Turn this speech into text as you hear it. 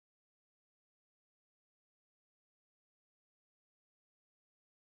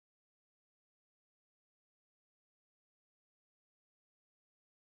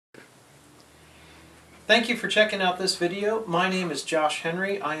Thank you for checking out this video. My name is Josh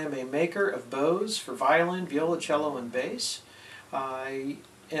Henry. I am a maker of bows for violin, violoncello, and bass. I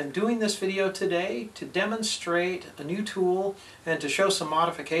am doing this video today to demonstrate a new tool and to show some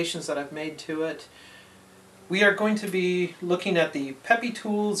modifications that I've made to it. We are going to be looking at the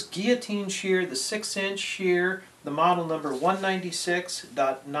Pepetools Guillotine Shear, the 6-inch shear, the model number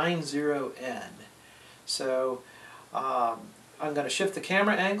 196.90N. So I'm going to shift the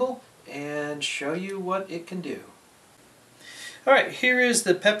camera angle and show you what it can do. Alright, here is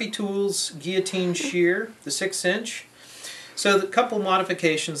the Pepetools Guillotine Shear, the 6-inch. So the couple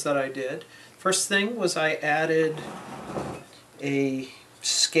modifications that I did. First thing was I added a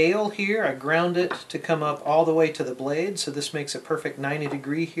scale here. I ground it to come up all the way to the blade, so this makes a perfect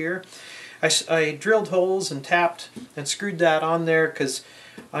 90-degree here. I drilled holes and tapped and screwed that on there because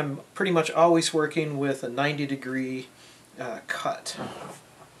I'm pretty much always working with a 90-degree cut.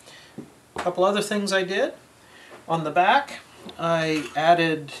 A couple other things I did. On the back, I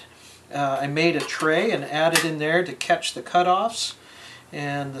made a tray and added in there to catch the cutoffs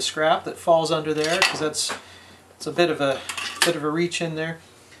and the scrap that falls under there, because it's a bit of a reach in there.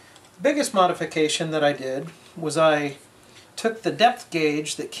 The biggest modification that I did was I took the depth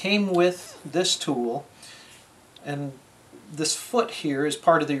gauge that came with this tool, and this foot here is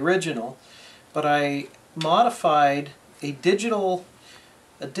part of the original, but I modified a digital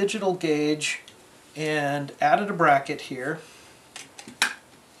gauge and added a bracket here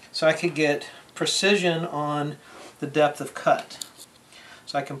so I could get precision on the depth of cut.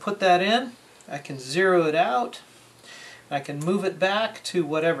 So I can put that in, I can zero it out, I can move it back to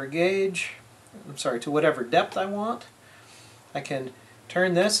whatever to whatever depth I want. I can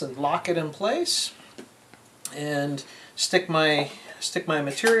turn this and lock it in place and stick my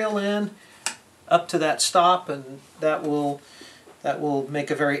material in up to that stop, and that will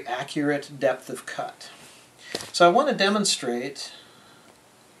make a very accurate depth of cut. So I want to demonstrate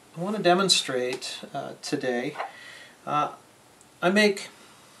today. I make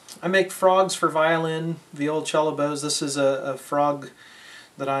frogs for violin, violoncello bows. This is a frog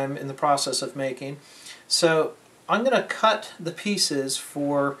that I'm in the process of making. So I'm going to cut the pieces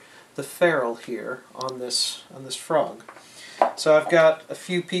for the ferrule here on this frog. So I've got a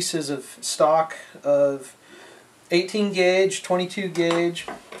few pieces of stock of 18 gauge, 22 gauge.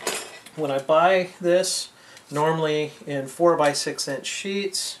 When I buy this, normally in 4x6-inch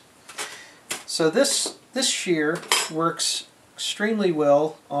sheets. So this shear works extremely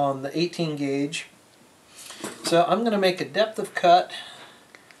well on the 18 gauge. So I'm going to make a depth of cut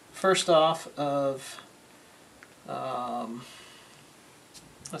first off of,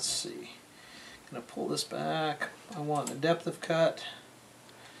 let's see, I'm going to pull this back. I want a depth of cut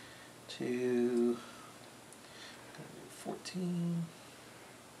to 14.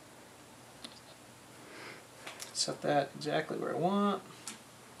 Set that exactly where I want.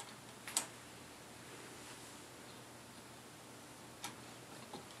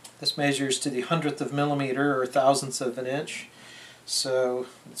 This measures to the 100th of a millimeter or 1,000th of an inch, so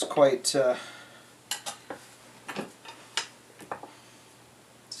it's quite so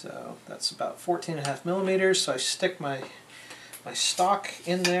that's about 14.5 millimeters. So I stick my stock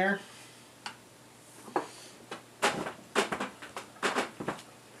in there.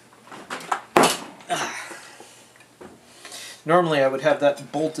 Normally I would have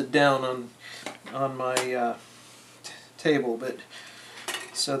that bolted down on my table, but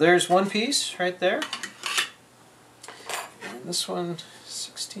so there's one piece right there, and this one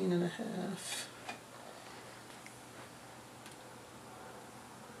 16.5.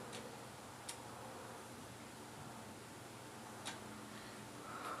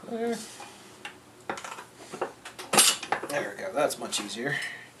 There we go, that's much easier.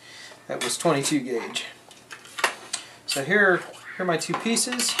 That was 22 gauge. So here are my two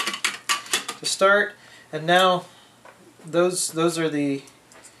pieces to start, and now those are the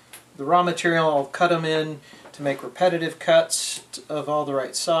raw material. I'll cut them in to make repetitive cuts of all the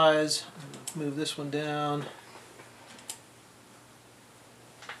right size. Move this one down.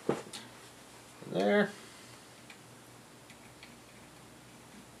 There.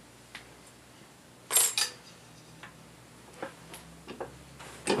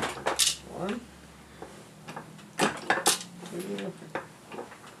 One. 2,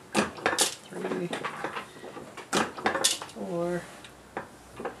 3, 4,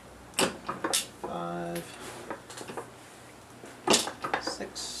 5,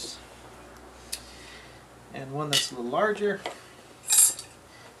 6, and one that's a little larger.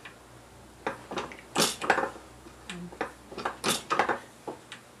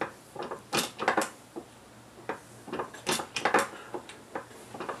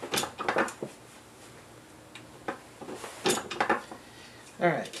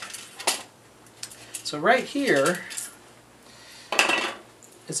 Alright, so right here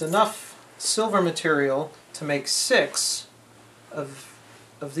is enough silver material to make 6 of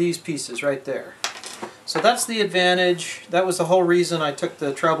these pieces right there. So that's the advantage. That was the whole reason I took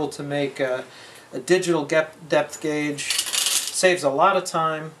the trouble to make a digital depth gauge. Saves a lot of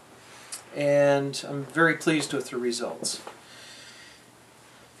time, and I'm very pleased with the results.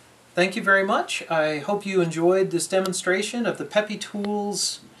 Thank you very much. I hope you enjoyed this demonstration of the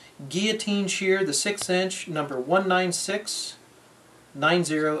Pepetools Guillotine Shear, the 6-inch, number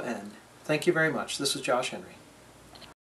 19690N. Thank you very much. This is Josh Henry.